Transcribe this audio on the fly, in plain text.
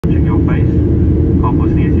your face. Cough or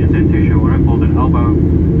sneeze, use a tissue or a folded elbow,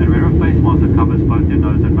 and wear a face mask that covers both your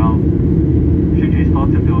nose and mouth. Should you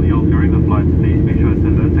start to feel ill during the flight, please be sure to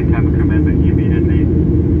alert a cabin crew member immediately.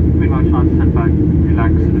 We invite you to sit back,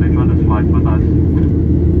 relax, and enjoy this flight with us.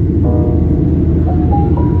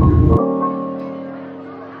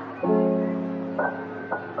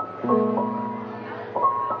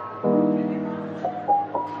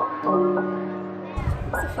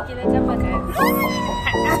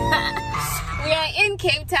 We are in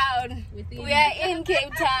Cape Town. We are in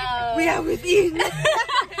Cape Town. We are within.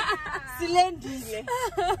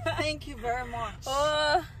 Thank you very much.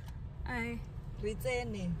 Oh, we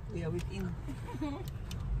are within.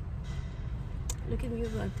 look at me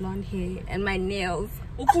with my blonde hair and my nails.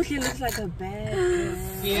 Kuhle looks like a bad girl.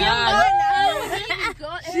 Yeah.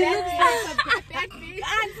 She looks like a bad bitch.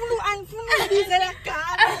 You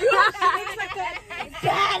look like a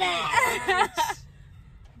badass.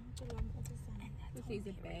 She's a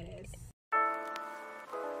badass.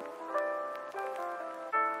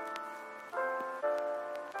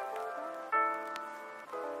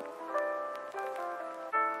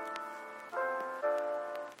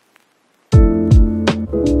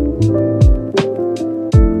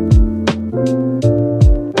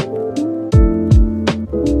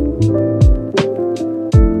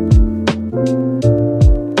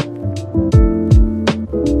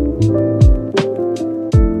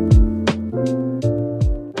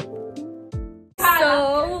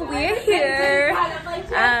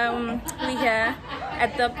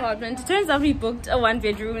 At the apartment. It turns out we booked a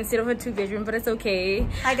 1-bedroom instead of a 2-bedroom, but it's okay.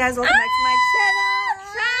 Hi guys, welcome back to my channel.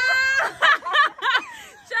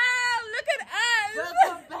 Child, look at us.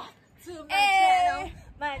 Welcome back to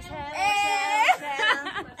my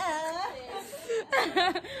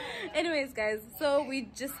channel. Anyways, guys, so we're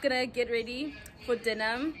just gonna get ready for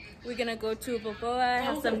dinner. We're gonna go to Boboa,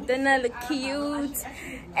 have some dinner, look cute,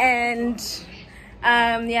 and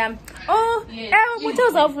yeah. Oh, what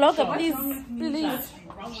was our vlogger? Please.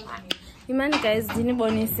 You man, guys, didn't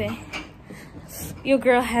bonnie say your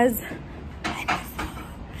girl has an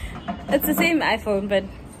iPhone. It's the same iPhone but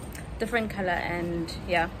different color, and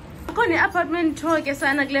yeah. On the apartment tour, I guess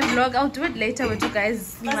I'm gonna vlog. I'll do it later with you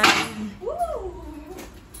guys.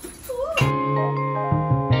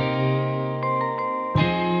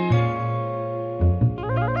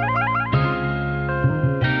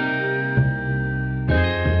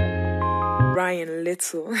 Ryan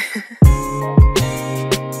Little.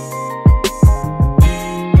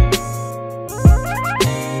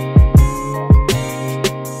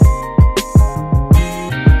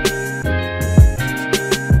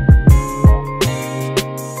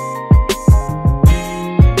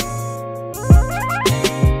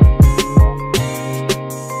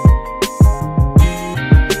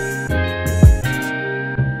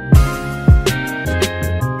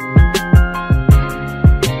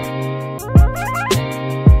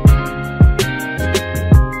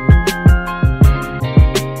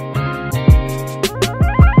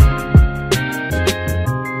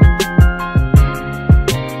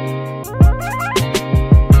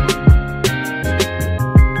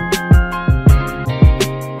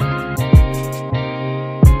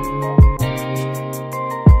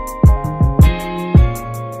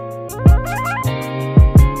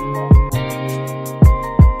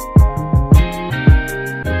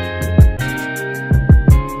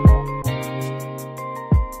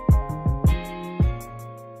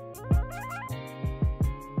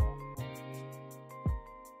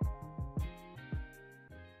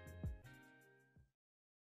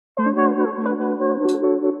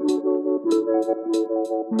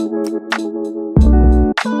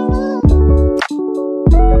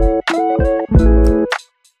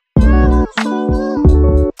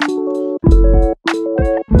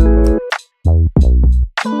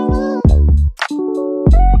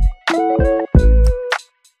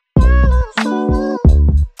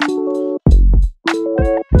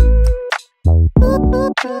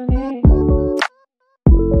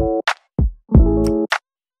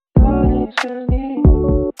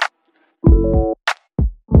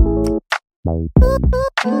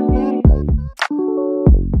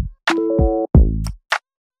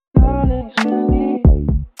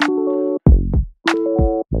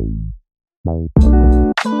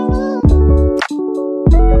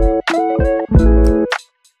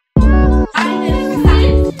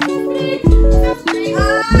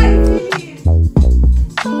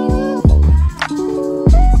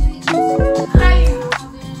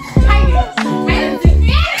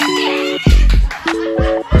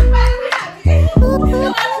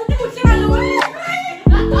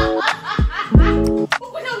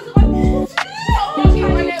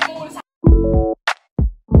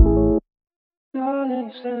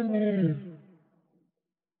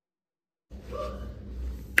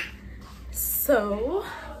 So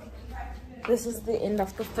this is the end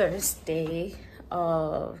of the first day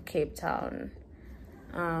of Cape Town.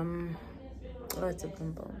 It's a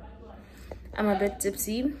pimple. I'm a bit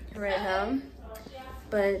tipsy right now,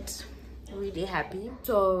 but really happy.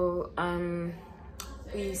 So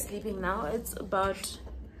we're sleeping now. It's about,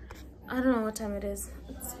 I don't know what time it is.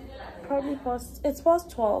 It's probably past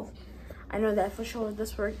 12. I know that for sure.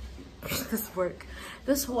 This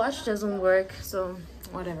watch doesn't work, so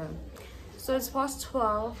whatever. So it's past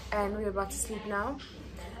 12 and we're about to sleep now.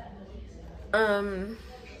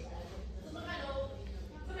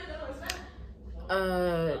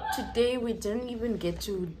 Today we didn't even get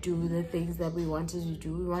to do the things that we wanted to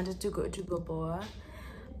do. We wanted to go to Balboa,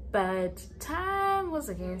 but time was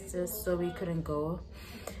against us, so we couldn't go.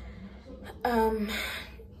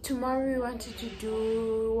 Tomorrow we wanted to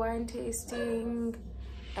do wine tasting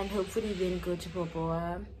and hopefully then go to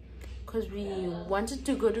Balboa, because we wanted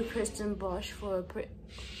to go to Kristen Bosch for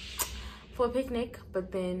a picnic,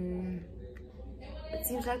 but then it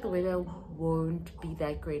seems like the weather won't be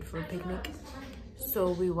that great for a picnic, so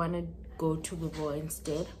we want to go to Balboa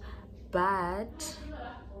instead. But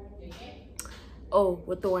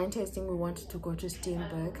with the wine tasting we wanted to go to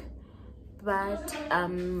Steenberg, but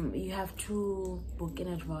you have to book in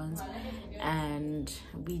advance and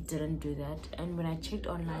we didn't do that. And when I checked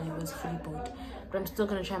online it was fully booked, but I'm still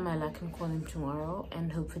gonna try my luck and call them tomorrow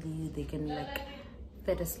and hopefully they can like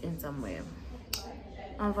fit us in somewhere.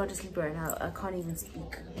 I'm about to sleep right now. I can't even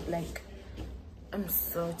speak, like I'm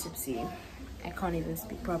so tipsy, I can't even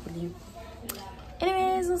speak properly.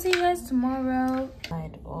 Anyways, I'll see you guys tomorrow.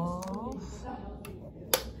 Light off.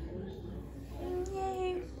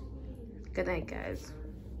 Yay. Good night, guys.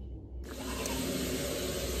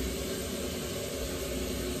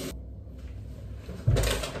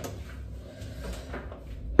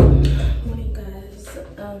 Morning, guys.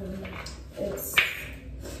 It's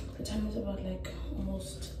the time is about like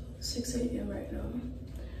almost 6 a.m. right now.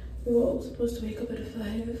 We were all supposed to wake up at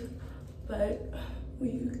 5, but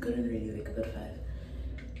we couldn't really wake up at 5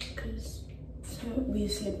 because we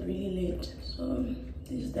slept really late, so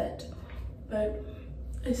there's that. But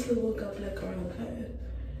I still woke up like around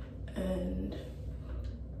 5 and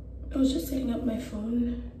I was just setting up my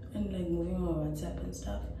phone and like moving my WhatsApp and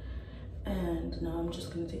stuff, and now I'm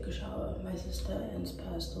just gonna take a shower. My sister and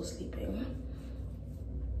Spa are still sleeping,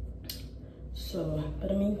 so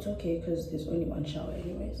but I mean it's okay because there's only one shower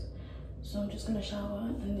anyways. So I'm just gonna shower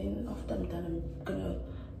and then after I'm done I'm gonna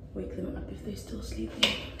wake them up if they're still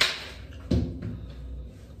sleeping.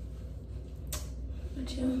 But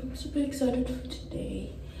yeah, I'm super excited for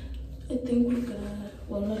today. I think we're gonna,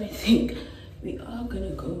 well not I think, we are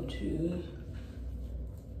gonna go to,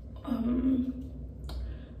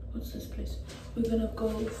 what's this place? We're gonna go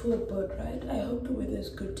for a boat ride. I hope the weather is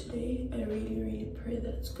good today. I really pray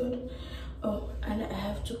that it's good. Oh, and I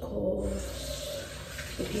have to call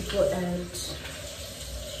the people at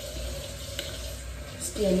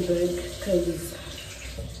Steenberg because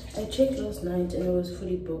I checked last night and it was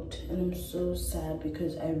fully booked, and I'm so sad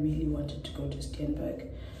because I really wanted to go to Steenberg.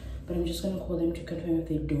 But I'm just gonna call them to confirm if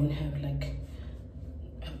they don't have like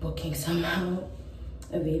a booking somehow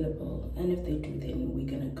available, and if they do then we're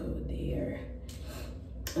gonna go there.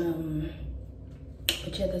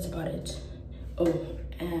 But yeah, that's about it. Oh,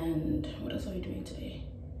 and what else are we doing today?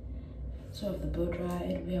 So we have the boat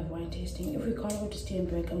ride, we have wine tasting. If we can't go to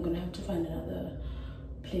Steenberg, I'm gonna have to find another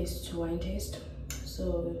place to wine taste.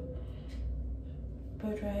 So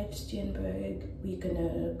boat ride, Steenberg, we're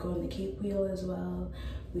gonna go on the Cape Wheel as well.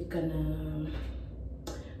 We're gonna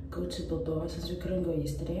go to Balboa since we couldn't go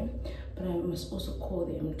yesterday, but I must also call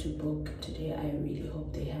them to book today. I really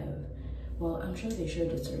hope they have, well I'm sure they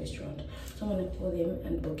should, it's a restaurant, so I'm gonna call them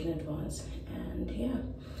and book in advance. And yeah,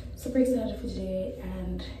 super excited for today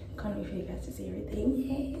and can't wait for you guys to see everything.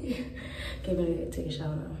 Yay. Okay, I'm gonna take a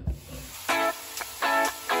shower now.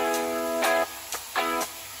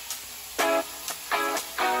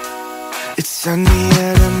 It's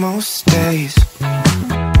sunnier than most days.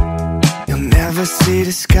 You'll never see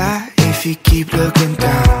the sky if you keep looking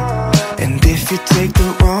down. And if you take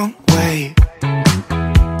the wrong way,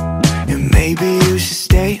 then maybe you should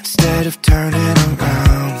stay instead of turning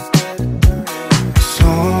around. So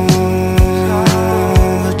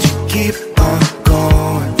would you keep on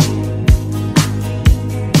going?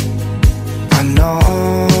 I know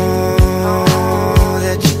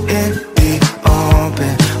that you're in the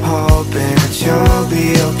open, hoping that you'll be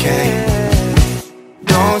okay.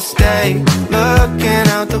 Don't stay looking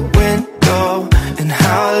out the window. And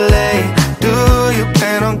how late do you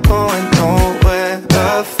plan on going? Nowhere.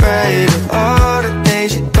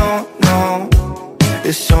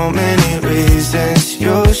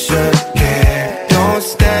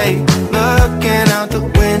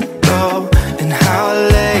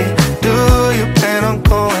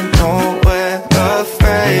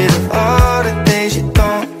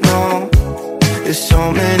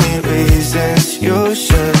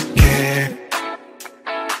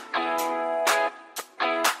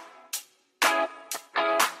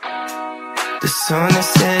 The sun is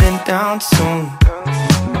setting down soon.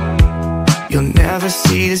 You'll never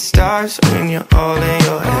see the stars when you're all in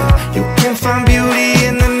your head. You can find beauty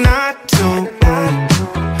in the night too,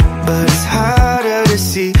 but it's harder to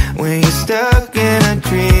see when you're stuck in a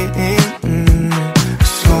dream.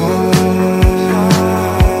 So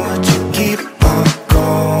would you keep on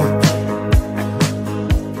going?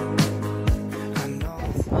 I know.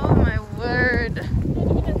 Oh my word.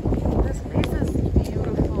 This place is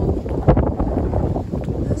beautiful.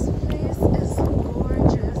 This place is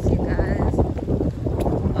gorgeous, you guys.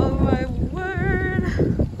 Oh my word.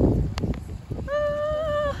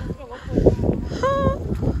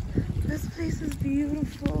 This place is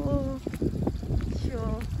beautiful.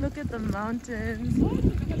 Sure. Look at the mountains.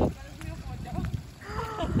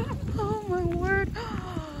 Oh my word.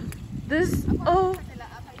 This, oh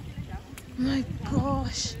my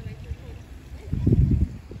gosh.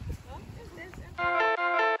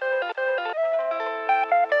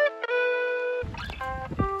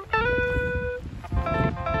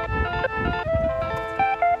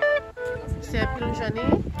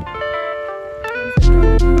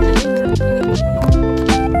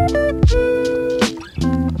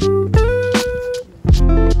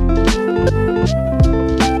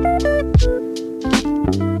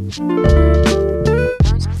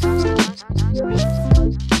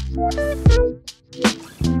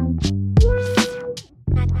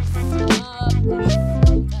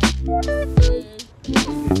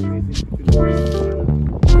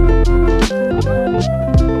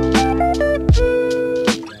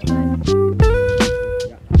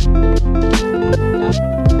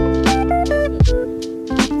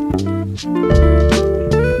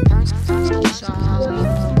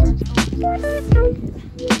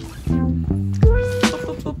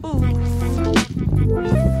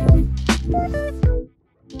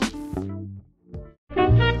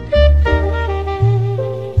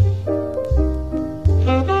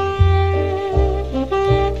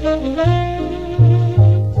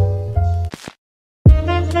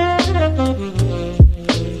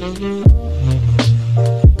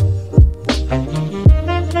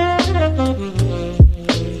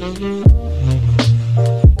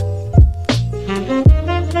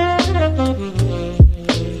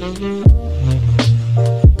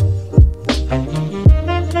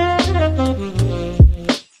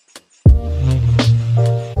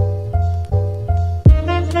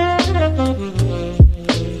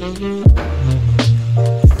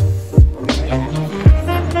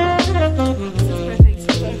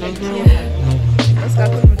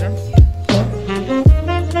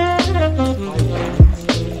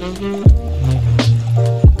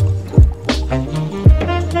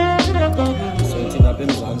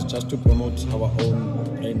 Just to promote our own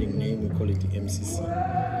branding name, we call it the MCC.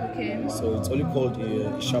 Okay. So it's only called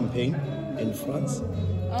champagne in France.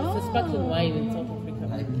 Oh. It's a sparkling wine in South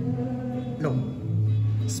Africa. No,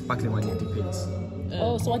 sparkling wine, it depends.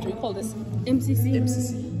 Oh, so what do we call this? MCC.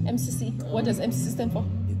 MCC. MCC. What does MCC stand for?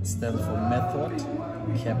 It stands for Method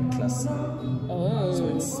Cap Class. Oh. So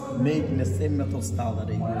it's made in the same method style that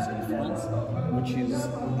they use in France, which is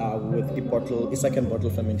with a second bottle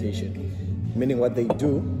fermentation. Meaning what they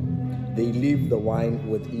do, they leave the wine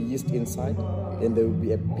with yeast inside, and there will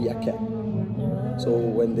be a beer cap. So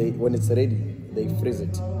when it's ready, they freeze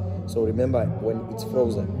it. So remember, when it's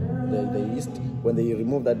frozen, the yeast, when they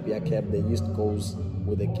remove that beer cap, the yeast goes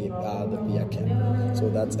with the beer cap. So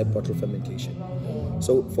that's a bottle fermentation.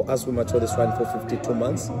 So for us, we mature this wine for 52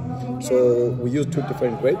 months. So we use two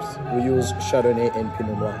different grapes. We use Chardonnay and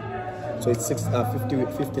Pinot Noir. So it's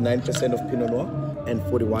 59% of Pinot Noir and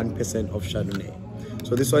 41% of Chardonnay.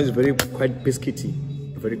 So this one is quite biscuity,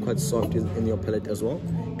 quite soft in your palate as well,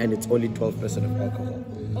 and it's only 12% of alcohol.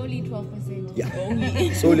 Only 12%. Yeah.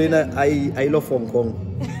 Only. So Lena, I love Hong Kong,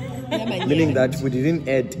 meaning that we didn't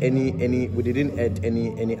add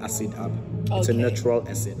any acid up. It's a natural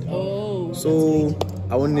acid. Oh. So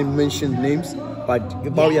I won't mention names, but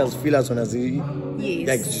Baoya's fillers on Aziri, yes,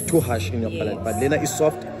 like it's too harsh in your palate. But Lena is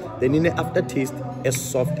soft. Then in the aftertaste is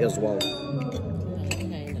soft as well.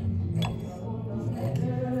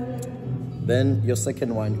 Then your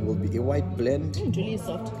second one will be a white blend. Really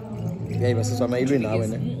soft. Yeah, but so I'm now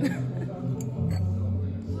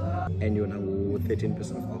and you're now 13% of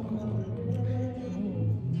alcohol.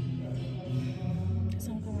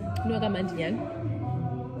 No, I'm kidding.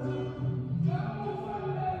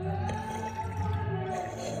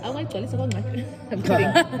 I'm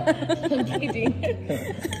kidding. I'm kidding.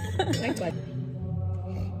 Like what?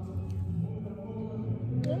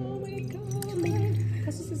 Oh my god, man.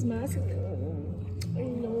 This is massive. I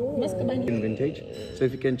know. in vintage. So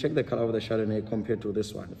if you can check the color of the Chardonnay compared to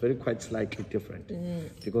this one, very quite slightly different.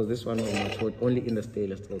 Because this one was matured only in the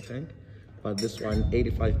stainless steel tank, but this one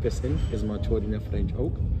 85% is matured in a French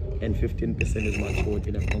oak and 15% is matured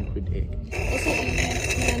in a concrete egg. Also,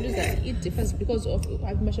 it differs because of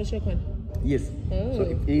Yes. So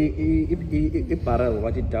if barrel,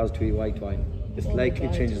 what it does to a white wine, it slightly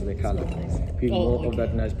changes the color, being more of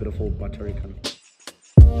that nice, beautiful buttery color.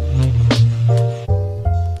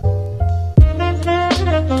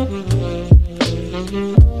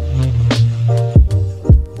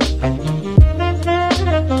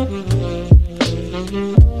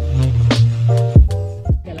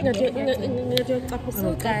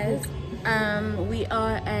 So guys, we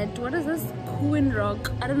are at, what is this?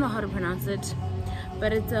 Rock. I don't know how to pronounce it,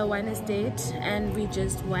 but it's a wine estate and we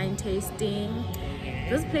just wine tasting.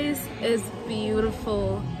 This place is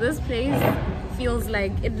beautiful. This place feels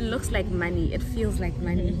like, it looks like money. It feels like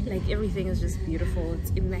money. Like everything is just beautiful.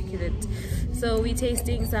 It's immaculate. So we're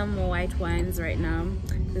tasting some white wines right now.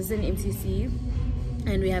 This is an MCC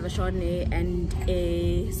and we have a Chardonnay and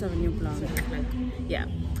a Sauvignon Blanc. Yeah.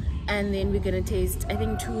 And then we're gonna taste, I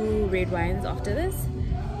think, 2 red wines after this,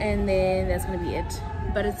 and then that's gonna be it.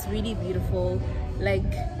 But it's really beautiful.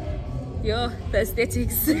 Like, yo, the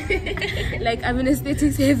aesthetics. Like, I'm in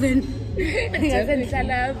aesthetics heaven.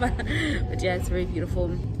 But yeah, it's very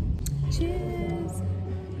beautiful. Cheers.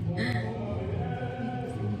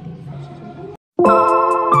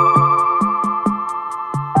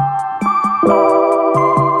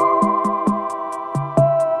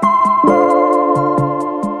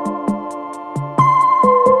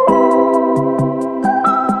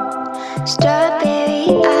 Strawberry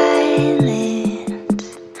Island,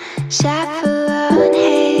 saffron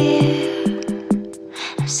hair.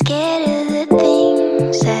 I'm scared of the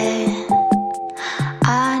things that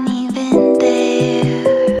aren't even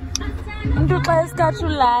there.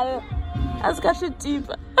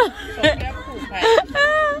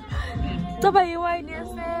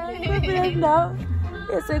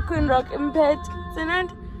 It's a Queen Rock impet.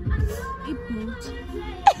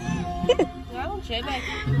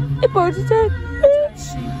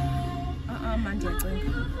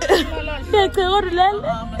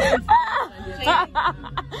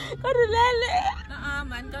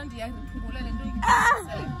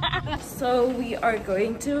 So we are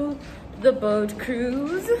going to the boat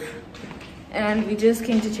cruise and we just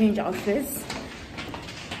came to change outfits.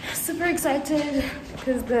 Super excited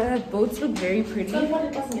because the boats look very pretty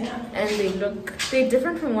and they're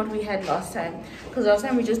different from what we had last time, because last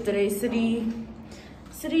time we just did a city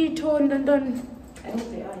tour in London.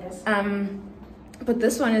 But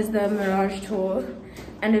this one is the Mirage tour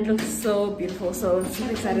and it looks so beautiful, so I'm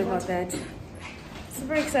super excited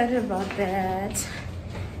about that.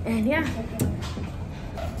 And yeah,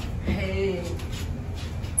 hey,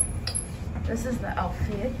 this is the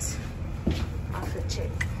outfit check.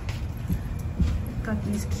 Got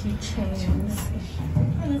these keychains,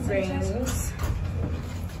 rings,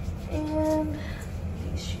 and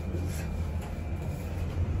these shoes.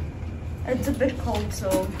 It's a bit cold,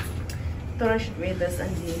 so thought I should wear this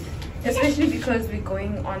underneath, especially because we're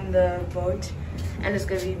going on the boat and it's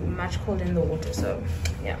gonna be much colder in the water. So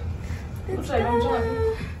yeah, let's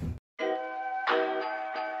go.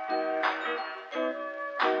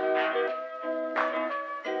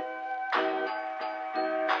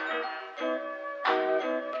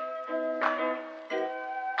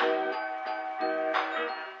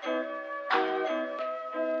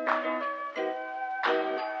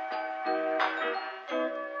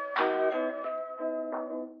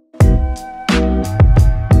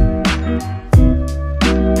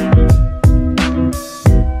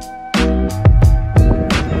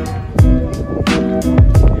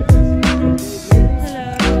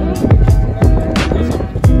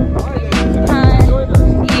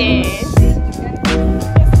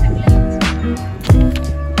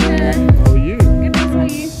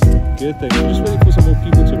 Thanks. We're just waiting for some more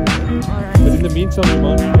people to arrive. Alright. But in the meantime, you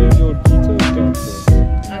mind putting your details down for us?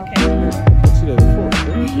 Okay. Consider the fourth,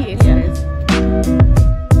 right? Yes.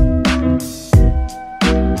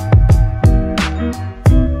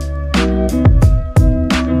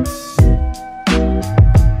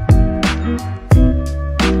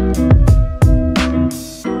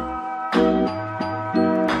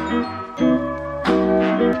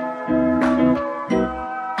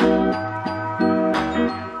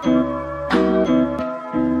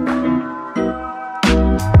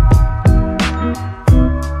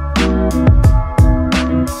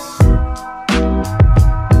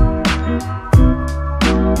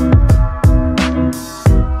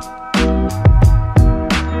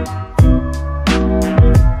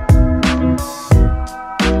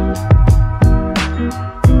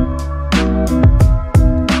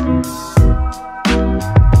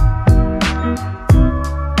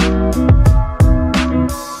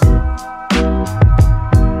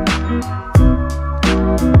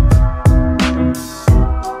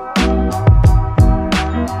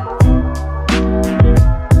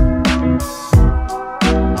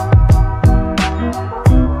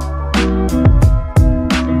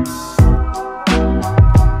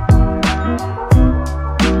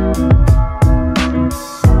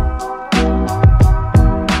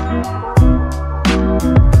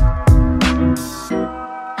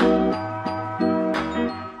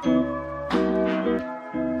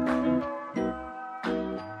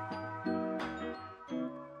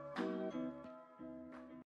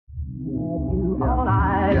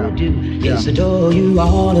 I do is adore you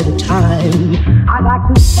all of the time. I like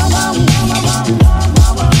to.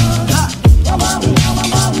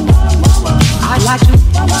 I like to.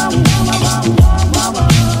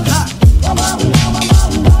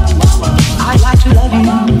 I like to love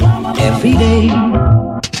you every day.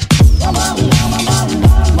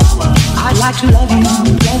 I like to love you,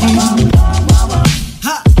 love you.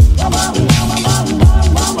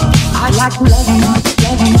 I like to love you,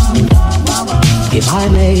 love you. If I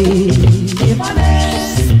may, if I may.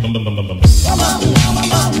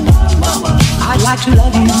 I like to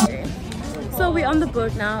love you. So we're on the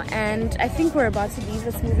boat now, and I think we're about to leave.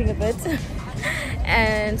 It's moving a bit.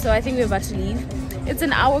 And so I think we're about to leave. It's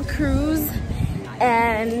an hour cruise,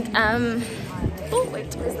 and oh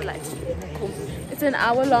wait, where's the light? Cool. It's an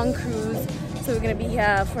hour-long cruise, so we're gonna be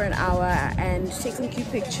here for an hour and take some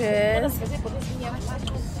cute pictures.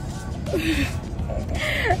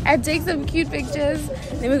 And take some cute pictures.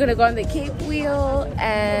 Then we're gonna go on the Cape Wheel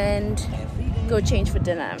and go change for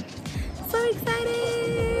dinner. So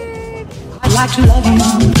excited! I like to love you,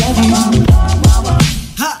 love you.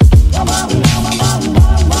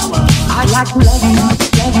 I like to love you,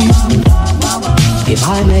 love you. If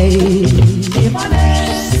I may, if I may.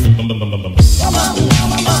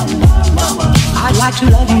 I like to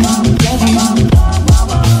love you, love you.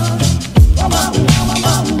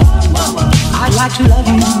 I like to love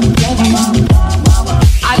you, love you.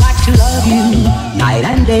 I like to love you night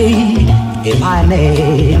and day. If I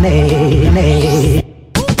may, may.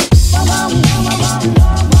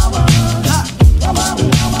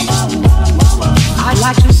 I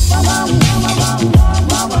like to.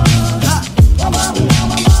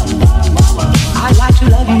 I like to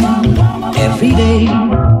love you every day.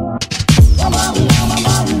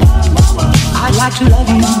 I like to love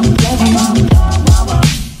you, love you.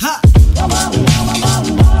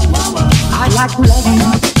 I like to love you,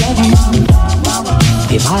 love you.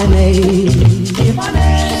 If I may, if I may.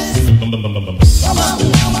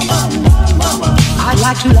 I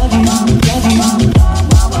like to love you, love you.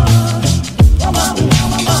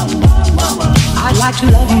 I like to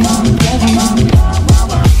love you, love you.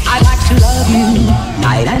 I like to love you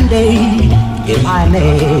night and day. If I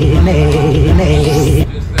may, may.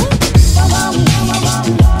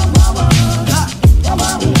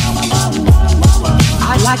 I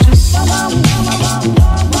like to.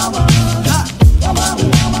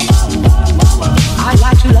 I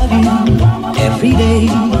like to love you every day.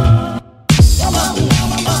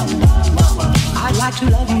 I like to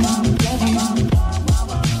love you, love you.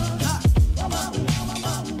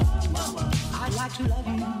 I like to love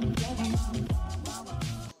you, love you.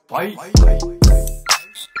 Bye.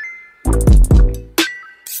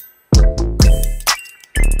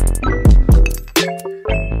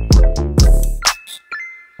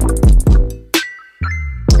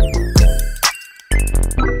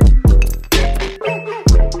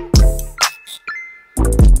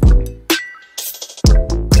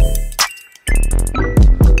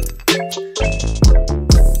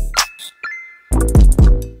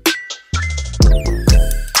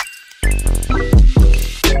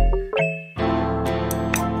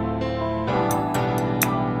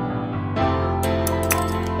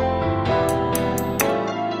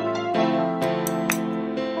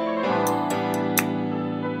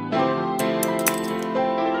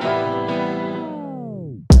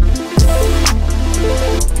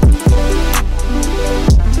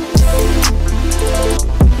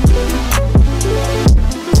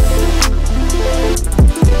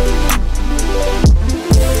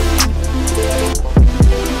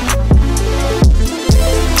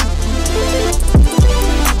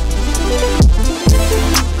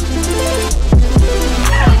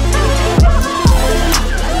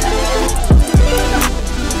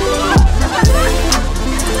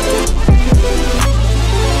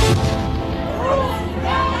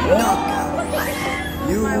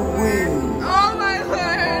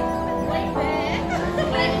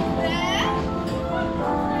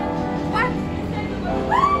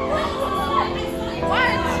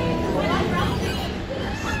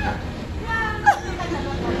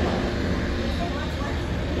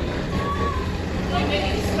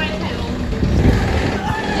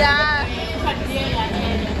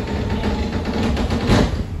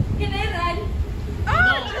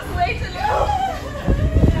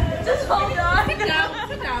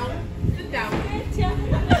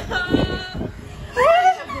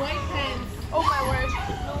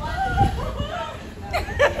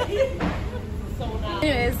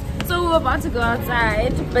 Anyways, so we were about to go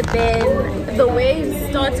outside, but then the waves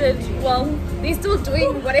started. Well, they're still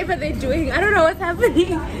doing whatever they're doing. I don't know what's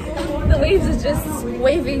happening. The waves are just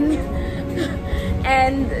waving.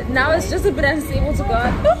 and now it's just a bit unstable to go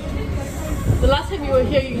out. The last time you were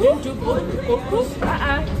here, you didn't do boat cruise?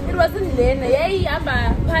 It wasn't then. Yeah,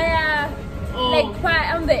 like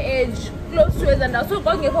fire on the edge, close to it, and also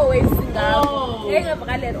going for waves. Oh.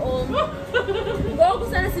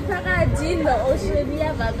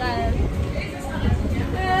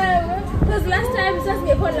 Because last time it was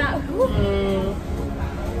going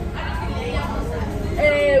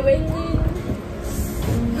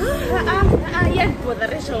for the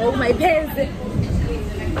rest of my pants.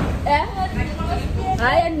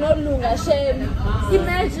 I am no longer shame.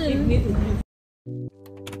 Imagine.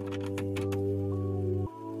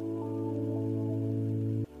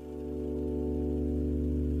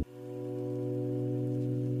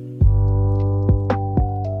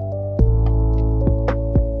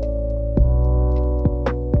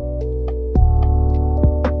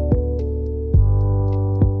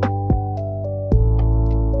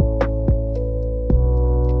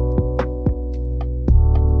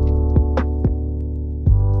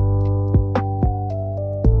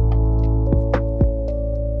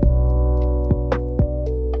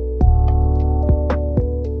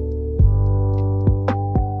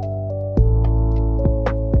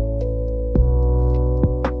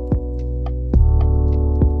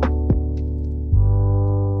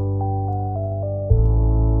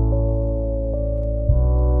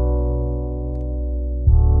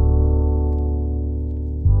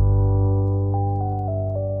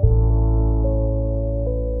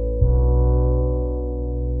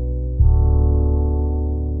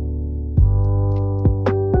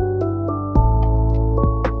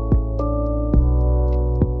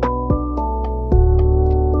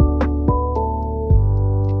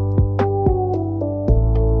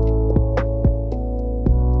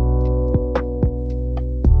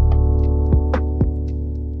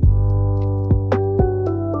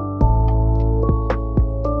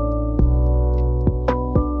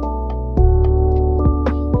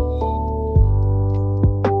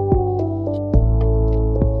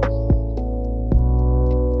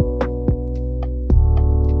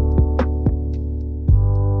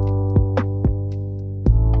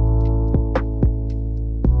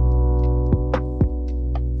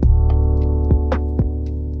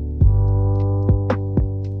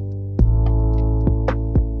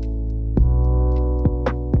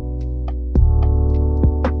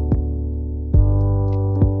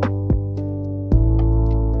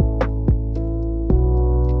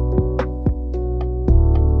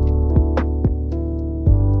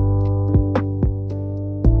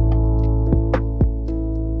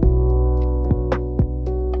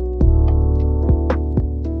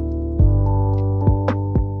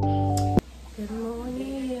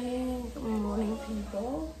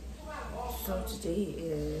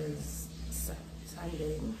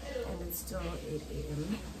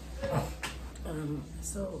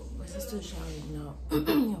 So my sister's showering now.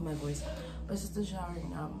 Oh, my voice. My sister's showering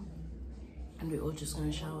now, and we're all just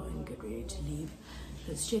gonna shower and get ready to leave.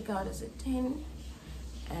 Because checkout is at 10,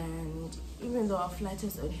 and even though our flight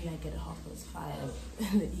is only like at 5:30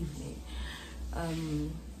 in the evening,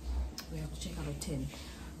 we have to check out at 10.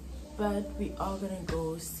 But we are gonna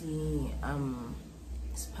go see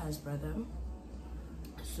Spa's brother,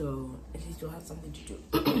 so at least we'll have something to do.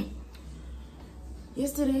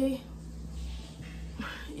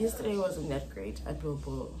 Yesterday wasn't that great at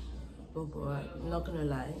Bilbo. I'm not gonna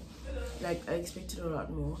lie, like I expected a lot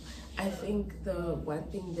more. I think the one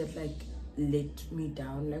thing that like let me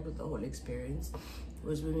down, like with the whole experience,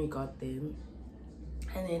 was when we got there,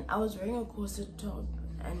 and then I was wearing a corset top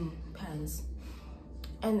and pants,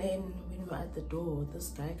 and then when we were at the door, this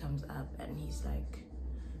guy comes up and he's like,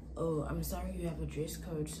 "Oh, I'm sorry you have a dress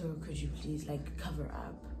code, so could you please like cover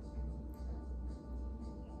up?"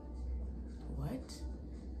 What?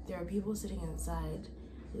 There are people sitting inside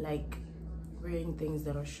like wearing things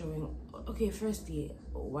that are showing. Okay, firstly,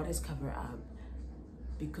 what is cover up?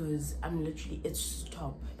 Because I'm literally, it's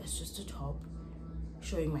just a top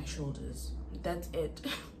showing my shoulders. That's it.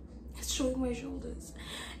 It's showing my shoulders,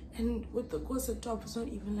 and with the corset top, it's not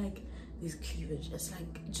even like this cleavage, it's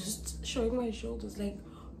like just showing my shoulders. Like,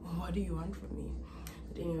 what do you want from me?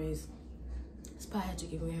 But anyways, Spa had to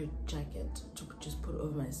give me her jacket to just put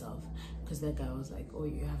over myself, because that guy was like, "Oh,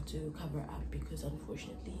 you have to cover up because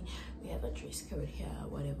unfortunately we have a dress code here,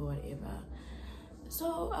 whatever."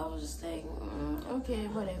 So I was just like, okay,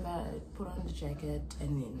 whatever. I put on the jacket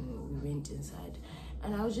and then we went inside,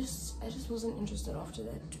 and I just wasn't interested after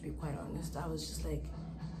that, to be quite honest. I was just like,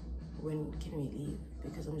 when can we leave?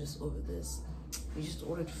 Because I'm just over this. We just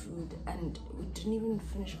ordered food and we didn't even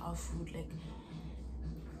finish our food. Like,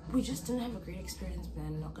 we just didn't have a great experience,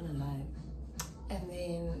 man, not gonna lie. and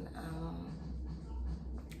then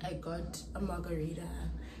I got a margarita.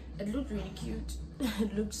 It looked really cute.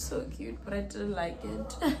 It looked so cute, but I didn't like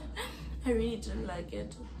it. I really didn't like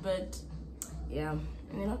it. But yeah,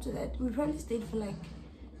 and then after that we probably stayed for like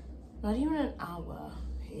not even an hour.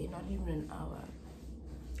 Hey, not even an hour.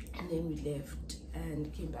 And then we left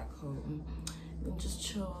and came back home and just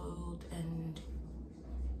chilled and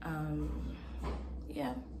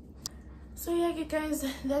yeah. So yeah, guys,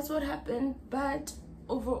 that's what happened. But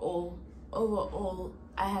overall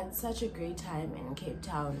I had such a great time in Cape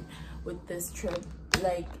Town with this trip.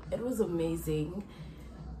 Like, it was amazing.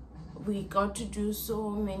 We got to do so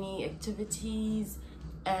many activities,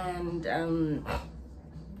 and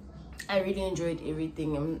I really enjoyed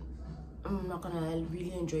everything. I'm not gonna lie, I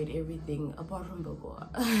really enjoyed everything apart from Boboa.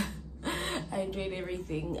 I enjoyed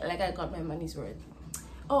everything. Like, I got my money's worth.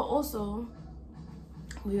 Oh, also,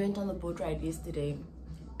 we went on the boat ride yesterday,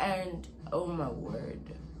 and oh my word,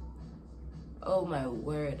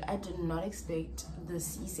 I did not expect the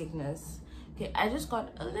seasickness. Okay, I just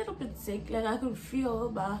got a little bit sick. Like, I could feel,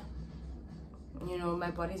 but you know,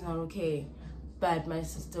 my body's not okay. But my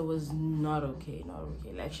sister was not okay.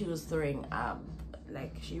 Like, she was throwing up.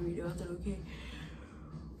 Like, she really wasn't okay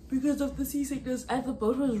because of the seasickness, and the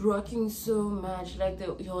boat was rocking so much. Like,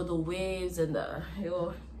 the waves and it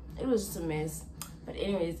was just a mess. But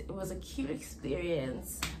anyways, it was a cute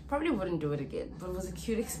experience. Probably wouldn't do it again, but it was a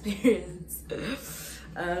cute experience.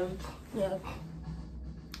 Yeah,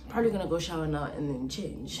 probably gonna go shower now and then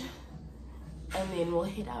change, and then we'll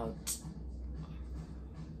head out.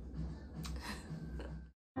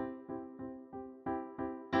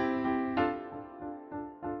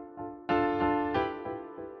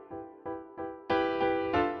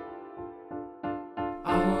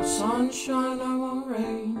 I want sunshine, I want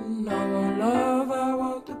rain, I want love, I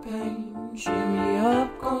want the pain. Shimmy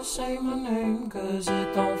up, gon' say my name, cause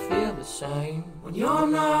it don't feel the same when you're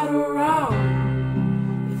not around.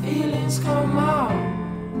 The feelings come out.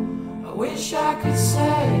 I wish I could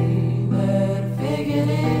say that I figured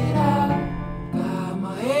it out. Got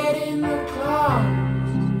my head in the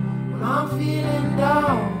clouds when I'm feeling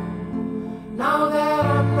down. Now that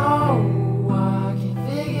I know I can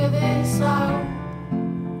figure this out.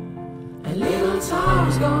 And little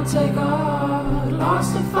time's gonna take off.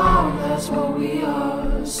 Lost and found, that's what we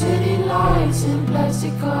are. City lights in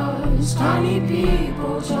plastic cars, tiny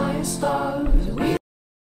people, giant stars.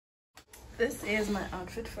 This is my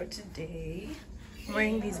outfit for today. I'm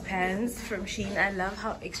wearing these pants from Shein. I love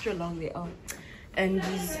how extra long they are. And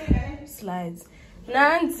these slides.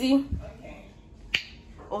 Nancy!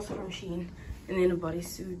 Also from Shein. And then a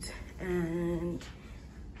bodysuit. And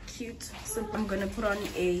cute. So I'm gonna put on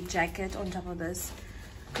a jacket on top of this,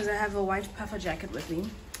 because I have a white puffer jacket with me.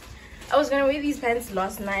 I was gonna wear these pants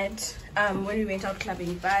last night when we went out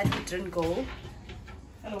clubbing, but it didn't go.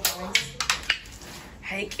 Hello guys.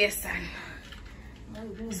 Hi Kesan.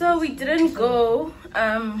 So we didn't go.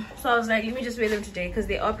 So I was like, let me just wear them today because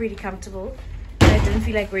they are pretty comfortable. And I didn't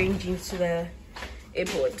feel like wearing jeans to the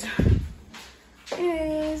airport.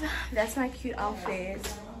 Anyways, that's my cute outfit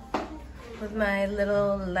with my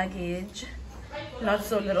little luggage. Not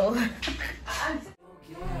so little.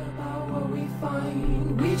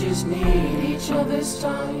 We just need each other's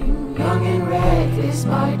time. Young and reckless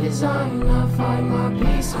by design. I find my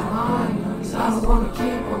peace of mind, 'cause I don't wanna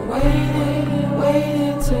keep on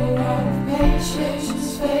waiting till our patience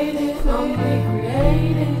is fading. I'm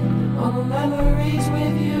recreating all the memories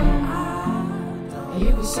with you. And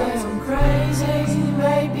you can say I'm crazy,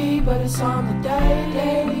 maybe, but it's on the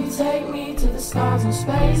daily. You take me to the stars and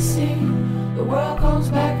space, see the world comes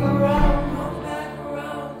back around.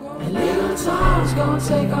 And little time's gonna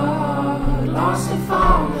take off. Lost and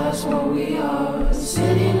found, that's what we are.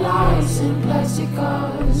 City lights in plastic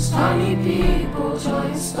cars, tiny people,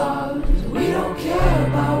 giant stars. We don't care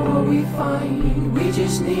about what we find. We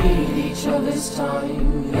just need each other's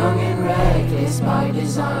time. Young and reckless by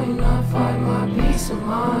design. I find my peace of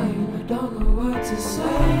mind. I don't know what to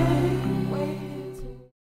say.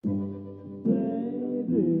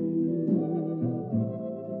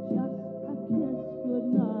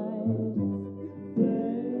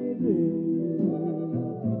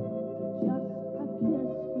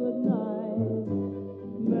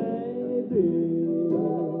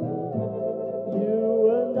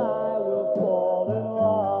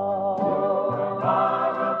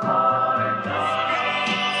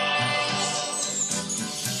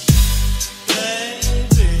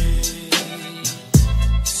 Baby,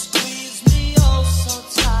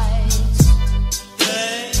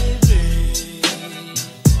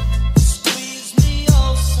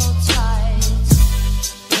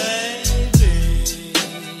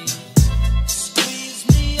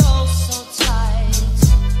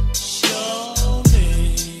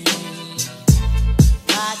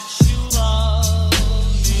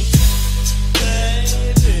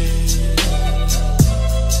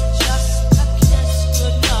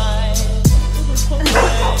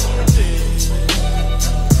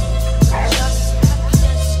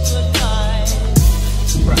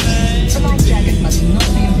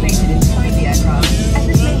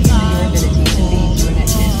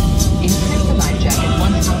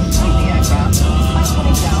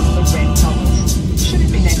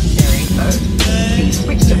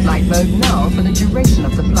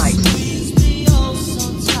 might.